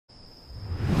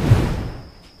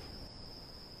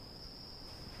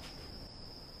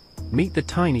Meet the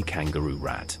tiny kangaroo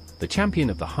rat, the champion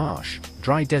of the harsh,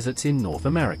 dry deserts in North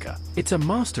America. It's a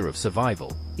master of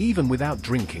survival, even without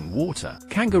drinking water.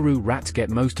 Kangaroo rats get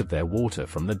most of their water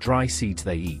from the dry seeds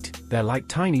they eat. They're like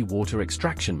tiny water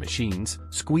extraction machines,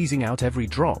 squeezing out every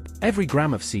drop. Every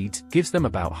gram of seeds gives them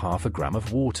about half a gram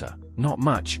of water. Not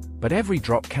much, but every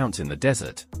drop counts in the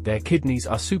desert. Their kidneys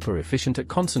are super efficient at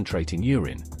concentrating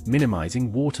urine,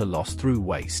 minimizing water loss through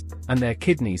waste. And their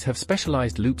kidneys have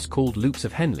specialized loops called loops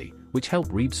of Henle, which help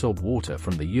reabsorb water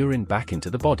from the urine back into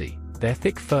the body. Their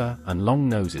thick fur and long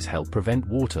noses help prevent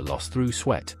water loss through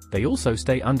sweat. They also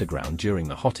stay underground during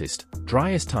the hottest,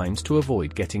 driest times to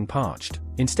avoid getting parched.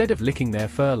 Instead of licking their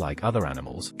fur like other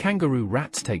animals, kangaroo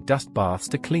rats take dust baths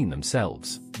to clean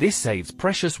themselves. This saves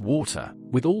precious water.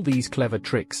 With all these clever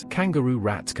tricks, kangaroo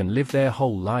rats can live their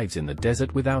whole lives in the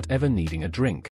desert without ever needing a drink.